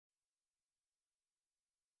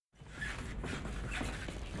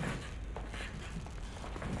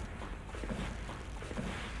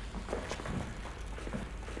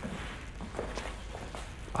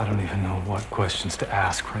I don't even know what questions to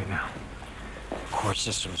ask right now. Core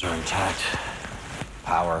systems are intact.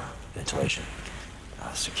 Power, ventilation,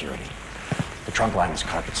 security. The trunk line was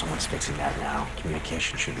cut, but someone's fixing that now.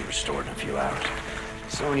 Communication should be restored in a few hours.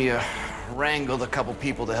 Sonia wrangled a couple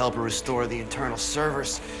people to help her restore the internal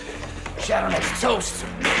servers. Shadowneck's toast.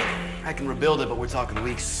 I can rebuild it, but we're talking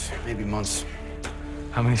weeks, maybe months.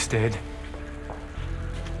 How many stayed?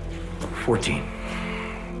 14.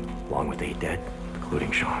 Along with 8 dead,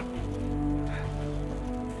 including Sean.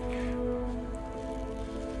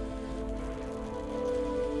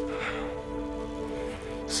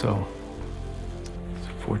 So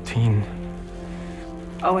 14.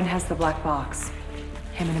 Owen has the black box.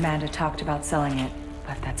 Him and Amanda talked about selling it,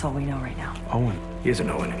 but that's all we know right now. Owen. He isn't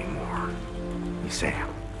Owen anymore. He's Sam.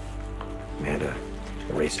 Amanda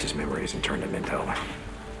erased his memories and turned him into Owen.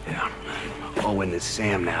 Yeah. Owen is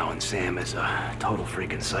Sam now, and Sam is a total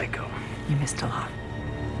freaking psycho. You missed a lot.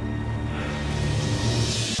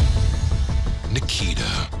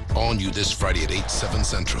 Nikita, on you this Friday at 8, 7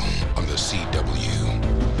 Central on the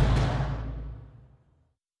CW.